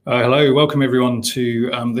Hello, welcome everyone to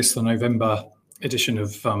this, the November edition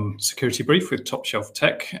of Security Brief with Top Shelf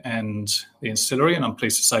Tech and the Ancillary. And I'm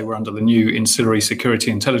pleased to say we're under the new Ancillary Security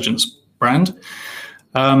Intelligence brand.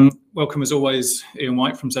 Welcome as always, Ian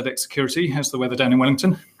White from ZX Security. How's the weather down in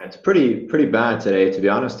Wellington? It's pretty bad today, to be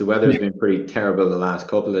honest. The weather's been pretty terrible the last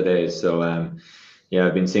couple of days. So yeah,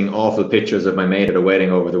 I've been seeing awful pictures of my mate at a wedding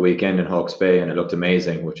over the weekend in Hawke's Bay, and it looked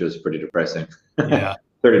amazing, which was pretty depressing. Yeah.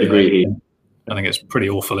 30-degree heat. I think it's pretty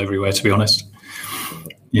awful everywhere, to be honest.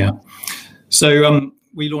 Yeah. So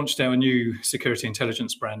we launched our new security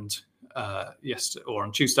intelligence brand yesterday or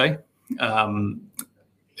on Tuesday.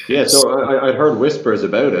 Yeah, so I'd heard whispers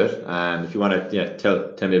about it, and if you want to,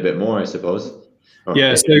 tell me a bit more, I suppose.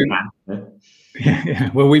 Yeah.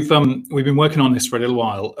 Well, we've been working on this for a little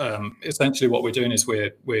while. Essentially, what we're doing is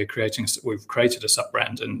we've created a sub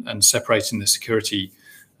brand and separating the security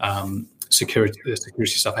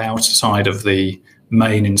stuff outside of the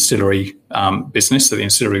main ancillary business. So the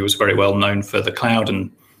ancillary was very well known for the cloud, and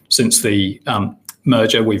since the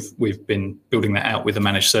merger, we've been building that out with the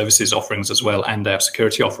managed services offerings as well and our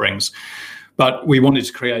security offerings. But we wanted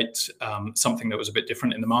to create something that was a bit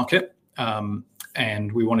different in the market,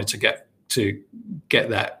 and we wanted to get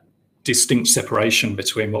that distinct separation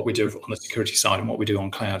between what we do on the security side and what we do on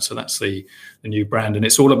cloud. So that's the new brand, and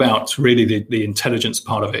it's all about really the intelligence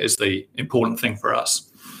part of it is the important thing for us.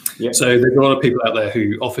 Yeah. So there's a lot of people out there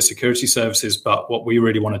who offer security services, but what we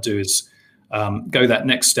really want to do is go that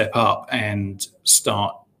next step up and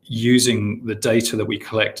start using the data that we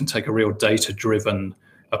collect and take a real data-driven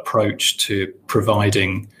approach to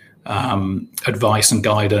providing advice and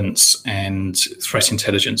guidance and threat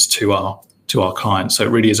intelligence to our clients. So it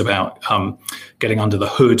really is about getting under the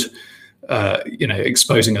hood,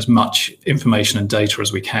 exposing as much information and data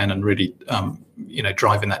as we can, and really,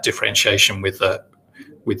 driving that differentiation with the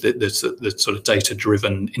sort of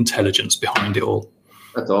data-driven intelligence behind it all.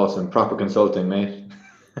 That's awesome. Proper consulting, mate.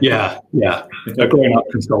 Yeah. Grown-up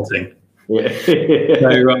consulting. Yeah.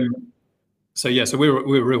 So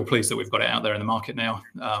we're real pleased that we've got it out there in the market now.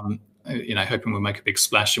 Hoping we'll make a big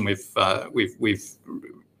splash, and we've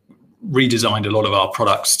redesigned a lot of our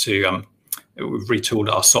products to we've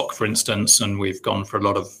retooled our SOC, for instance, and we've gone for a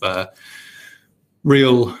lot of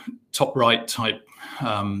real top right type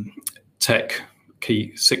tech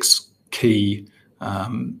six key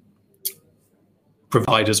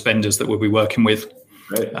providers, vendors that we'll be working with.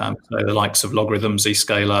 Right. So the likes of Logarithms,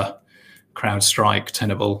 Zscaler, CrowdStrike,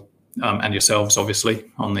 Tenable, and yourselves, obviously,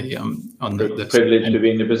 on the privilege to be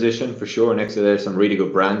in the position for sure. Next to there's some really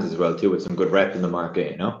good brands as well too, with some good rep in the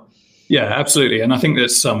market, Yeah, absolutely, and I think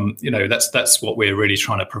that's that's what we're really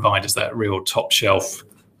trying to provide, is that real top shelf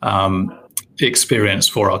experience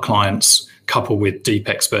for our clients, coupled with deep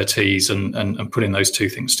expertise and putting those two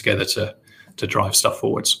things together to drive stuff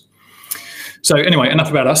forwards. So anyway,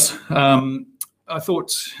 enough about us. I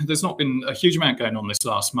thought there's not been a huge amount going on this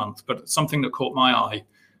last month, but something that caught my eye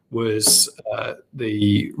was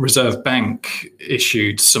the Reserve Bank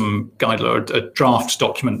issued some a draft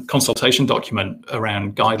document, consultation document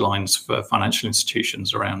around guidelines for financial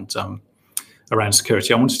institutions around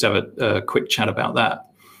security. I wanted to have a quick chat about that.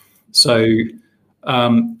 So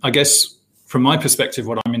I guess from my perspective,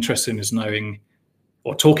 what I'm interested in is knowing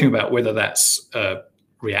or talking about whether that's a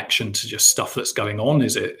reaction to just stuff that's going on.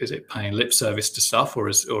 Is it paying lip service to stuff, or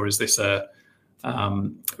is this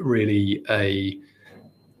really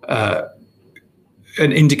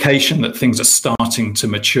an indication that things are starting to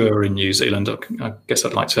mature in New Zealand? I guess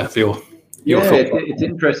I'd like to have your thoughts. It's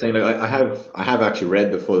interesting. I have actually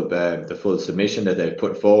read the full submission that they've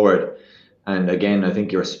put forward, and again, I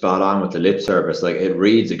think you're spot on with the lip service. Like, it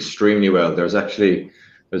reads extremely well. There's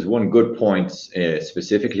one good point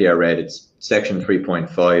specifically I read. It's section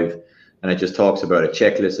 3.5, and it just talks about a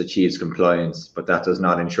checklist achieves compliance, but that does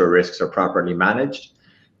not ensure risks are properly managed.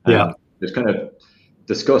 There's kind of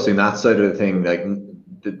discussing that side of the thing, like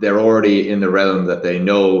they're already in the realm that they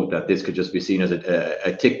know that this could just be seen as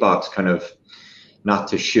a tick box, kind of not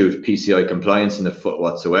to shoot PCI compliance in the foot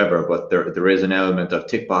whatsoever, but there is an element of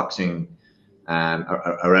tick boxing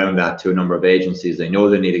around that to a number of agencies. They know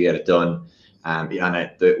they need to get it done,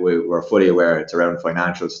 we're fully aware it's around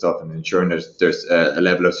financial stuff and ensuring there's a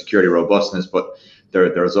level of security robustness, but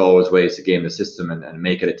there's always ways to game the system and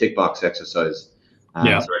make it a tick box exercise.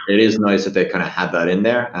 So it is nice that they kind of had that in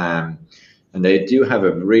there, and they do have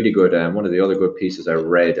a really good one of the other good pieces I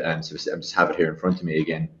read, and so I just have it here in front of me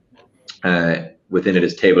again. Within it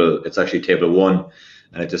is it's actually table 1,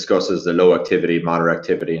 and it discusses the low activity, moderate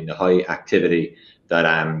activity, and the high activity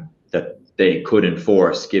that they could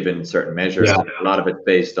enforce given certain measures. A lot of it's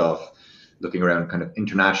based off looking around kind of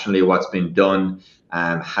internationally, what's been done,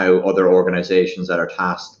 how other organisations that are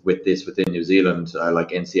tasked with this within New Zealand, like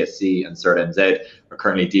NCSC and CERT-NZ, are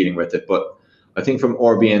currently dealing with it. But I think from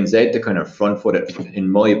RBNZ to kind of front foot it, in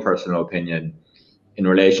my personal opinion, in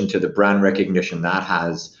relation to the brand recognition that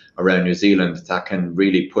has around New Zealand, that can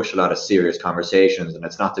really push a lot of serious conversations. And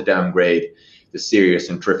it's not to downgrade the serious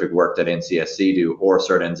and terrific work that NCSC do or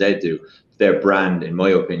CERT-NZ do. Their brand, in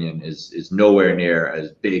my opinion, is nowhere near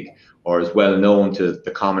as big or as well known to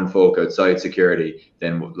the common folk outside security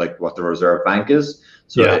than like what the Reserve Bank is.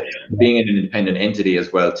 So being an independent entity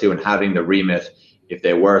as well too, and having the remit, if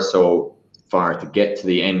they were so far to get to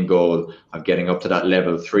the end goal of getting up to that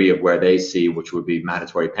level 3 of where they see, which would be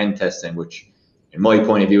mandatory pen testing, which in my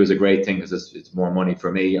point of view is a great thing because it's more money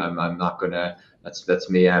for me. I'm not gonna, that's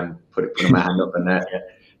me putting my hand up in that,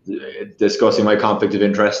 discussing my conflict of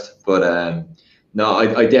interest. But no,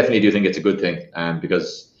 I definitely do think it's a good thing,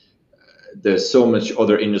 because there's so much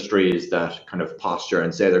other industries that kind of posture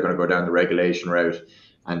and say they're going to go down the regulation route.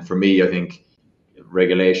 And for me, I think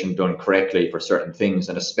regulation done correctly for certain things,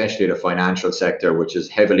 and especially the financial sector, which is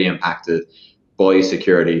heavily impacted by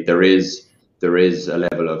security, there is a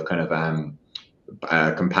level of kind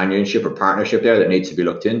of companionship or partnership there that needs to be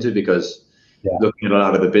looked into, because looking at a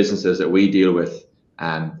lot of the businesses that we deal with,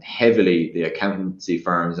 heavily the accountancy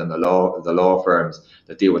firms and the law firms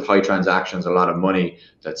that deal with high transactions, a lot of money,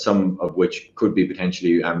 that some of which could be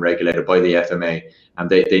potentially regulated by the FMA, and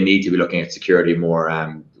they need to be looking at security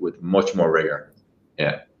more, with much more rigor.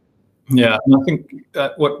 Yeah, and I think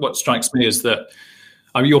what strikes me is that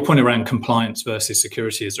your point around compliance versus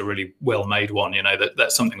security is a really well-made one. You know,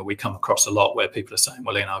 that's something that we come across a lot, where people are saying,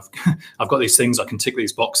 well, you know, I've got these things, I can tick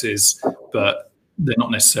these boxes, but they're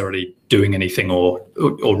not necessarily doing anything or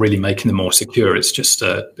really making them more secure. It's just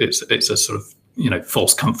it's a sort of, you know,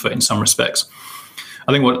 false comfort in some respects.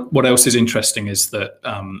 I think what else is interesting is that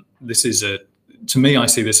this is to me, I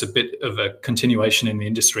see this a bit of a continuation in the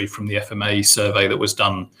industry from the FMA survey that was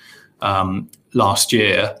done last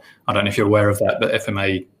year. I don't know if you're aware of that, but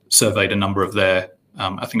FMA surveyed a number of their,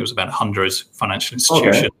 I think it was about 100 financial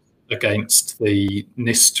institutions against the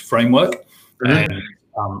NIST framework, and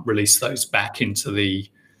released those back into the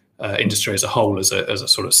industry as a whole as a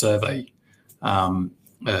sort of survey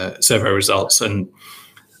results. And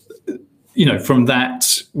you know, from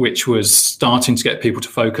that, which was starting to get people to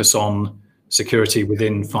focus on security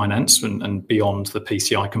within finance and beyond the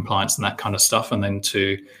PCI compliance and that kind of stuff, and then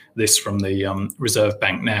to this from the Reserve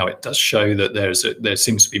Bank now, it does show that there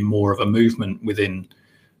seems to be more of a movement within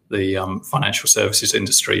the financial services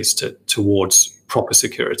industries towards proper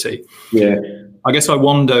security. Yeah, I guess I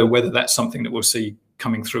wonder whether that's something that we'll see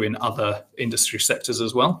coming through in other industry sectors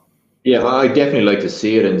as well. Yeah, I definitely like to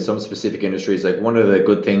see it in some specific industries. Like one of the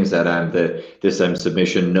good things that this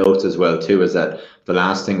submission notes as well too is that the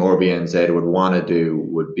last thing RBNZ would want to do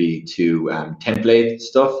would be to template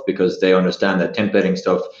stuff, because they understand that templating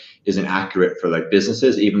stuff isn't accurate for like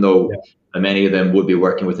businesses, even though many of them would be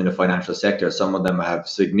working within the financial sector. Some of them have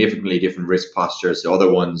significantly different risk postures to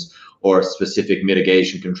other ones, or specific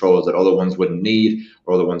mitigation controls that other ones wouldn't need,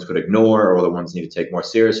 or other ones could ignore, or other ones need to take more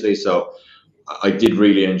seriously. So I did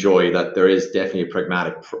really enjoy that there is definitely a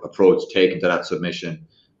pragmatic approach taken to that submission.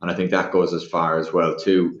 And I think that goes as far as well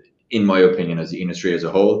too, in my opinion, as the industry as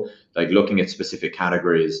a whole, like looking at specific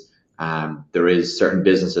categories. There is certain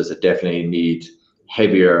businesses that definitely need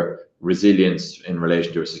heavier resilience in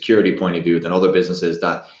relation to a security point of view than other businesses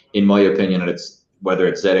that, in my opinion, and it's whether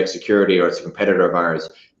it's ZX Security or it's a competitor of ours,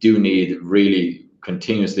 do need really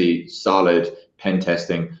continuously solid pen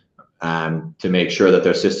testing to make sure that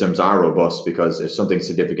their systems are robust, because if something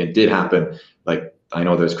significant did happen, like I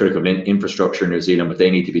know there's critical infrastructure in New Zealand, but they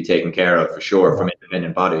need to be taken care of for sure from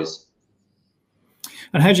independent bodies.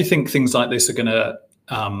 And how do you think things like this are going to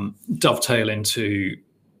dovetail into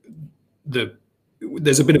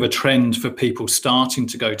there's a bit of a trend for people starting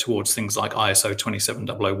to go towards things like ISO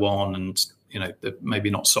 27001 and, you know, maybe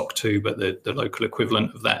not SOC 2, but the local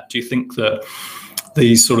equivalent of that. Do you think that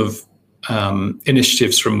these sort of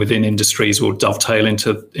initiatives from within industries will dovetail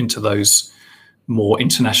into those more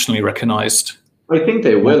internationally recognized? I think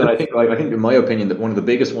they will, and I think in my opinion that one of the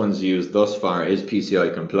biggest ones used thus far is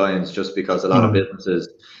PCI compliance, just because a lot of businesses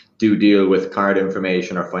do deal with card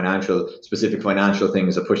information or specific financial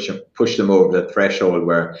things that push them over the threshold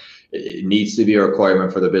where it needs to be a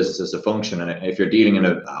requirement for the businesses to function. And if you're dealing in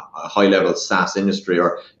a high level SaaS industry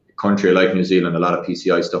or a country like New Zealand, a lot of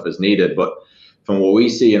PCI stuff is needed. But from what we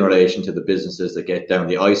see in relation to the businesses that get down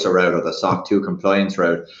the ISO route or the SOC 2 compliance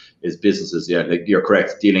route, is businesses, like you're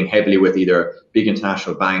correct, dealing heavily with either big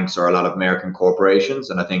international banks or a lot of American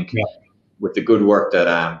corporations. And I think with the good work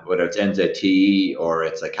that whether it's NZTE or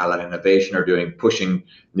it's like Calan Innovation are doing, pushing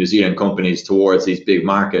New Zealand companies towards these big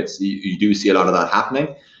markets, you do see a lot of that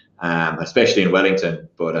happening, especially in Wellington.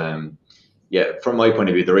 But yeah, from my point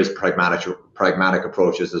of view, there is pragmatic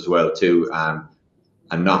approaches as well too,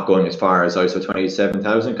 and not going as far as ISO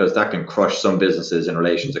 27000, because that can crush some businesses in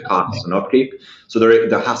relation to costs and upkeep. So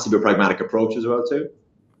there has to be a pragmatic approach as well too.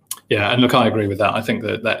 Yeah, and look, I agree with that. I think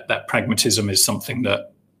that pragmatism is something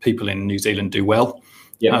that people in New Zealand do well.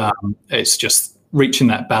 Yeah, it's just reaching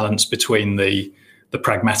that balance between the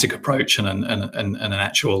pragmatic approach and an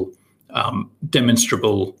actual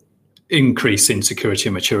demonstrable increase in security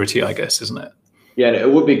and maturity, I guess, isn't it? Yeah, and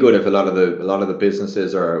it would be good if a lot of the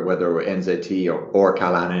businesses, or whether NZT or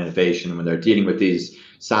Calan Innovation, when they're dealing with these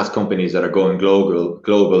SaaS companies that are going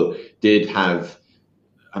global, did have,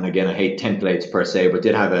 and again, I hate templates per se, but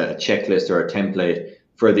did have a checklist or a template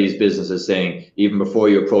for these businesses saying, even before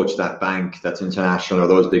you approach that bank that's international or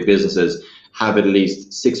those big businesses, have at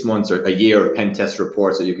least 6 months or a year of pen test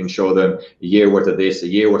reports that you can show them, a year worth of this, a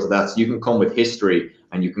year worth of that. So you can come with history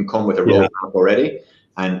and you can come with a roadmap already.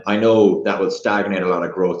 And I know that will stagnate a lot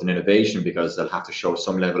of growth and innovation, because they'll have to show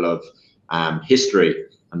some level of history.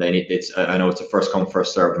 And then I know it's a first come,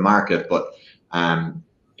 first served market, but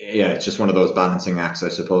yeah, it's just one of those balancing acts, I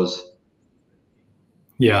suppose.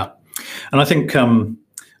 Yeah, and I think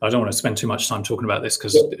I don't want to spend too much time talking about this,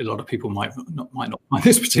 because a lot of people might not find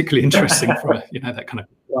this particularly interesting for that kind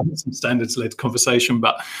of standards-led conversation.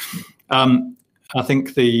 But I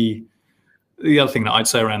think the other thing that I'd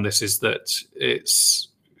say around this is that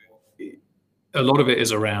a lot of it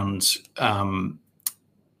is around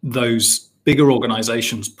those bigger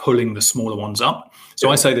organizations pulling the smaller ones up. So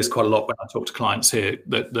I say this quite a lot when I talk to clients here,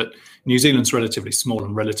 that New Zealand's relatively small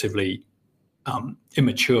and relatively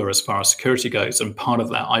immature as far as security goes. And part of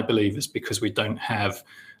that, I believe, is because we don't have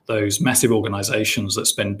those massive organizations that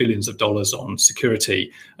spend billions of dollars on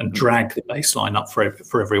security and drag the baseline up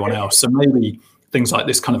for everyone else. So maybe things like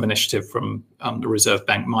this kind of initiative from the Reserve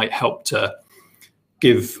Bank might help to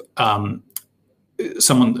give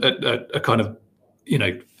someone a kind of,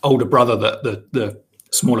 older brother that the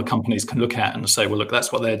smaller companies can look at and say, well, look,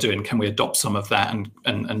 that's what they're doing. Can we adopt some of that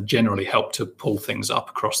and generally help to pull things up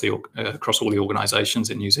across all the organizations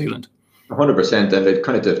in New Zealand? 100%. And it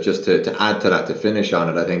kind of just to add to that, to finish on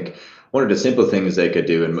it, I think one of the simple things they could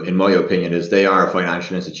do, in my opinion, is they are a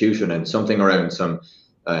financial institution, and something around some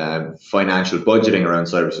financial budgeting around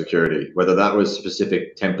cybersecurity, whether that was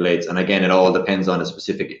specific templates. And again, it all depends on a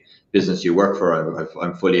specific business you work for.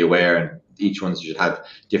 I'm fully aware, and each one should have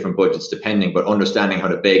different budgets depending, but understanding how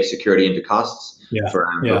to bake security into costs for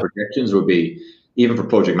projections would be, even for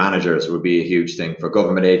project managers, would be a huge thing. For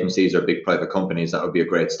government agencies or big private companies, that would be a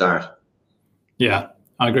great start. Yeah,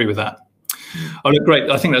 I agree with that. Oh, look, great.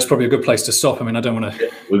 I think that's probably a good place to stop. I mean, I don't want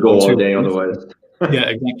to... We'll go all day otherwise. Yeah,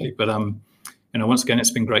 exactly. But, once again, it's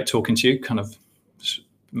been great talking to you, kind of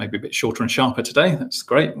maybe a bit shorter and sharper today. That's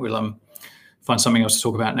great. We'll find something else to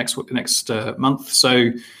talk about next month.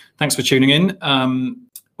 So thanks for tuning in.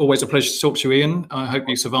 Always a pleasure to talk to you, Ian. I hope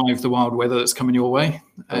you survive the wild weather that's coming your way.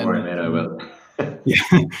 Don't worry, mate, I will.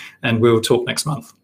 Yeah, and we'll talk next month.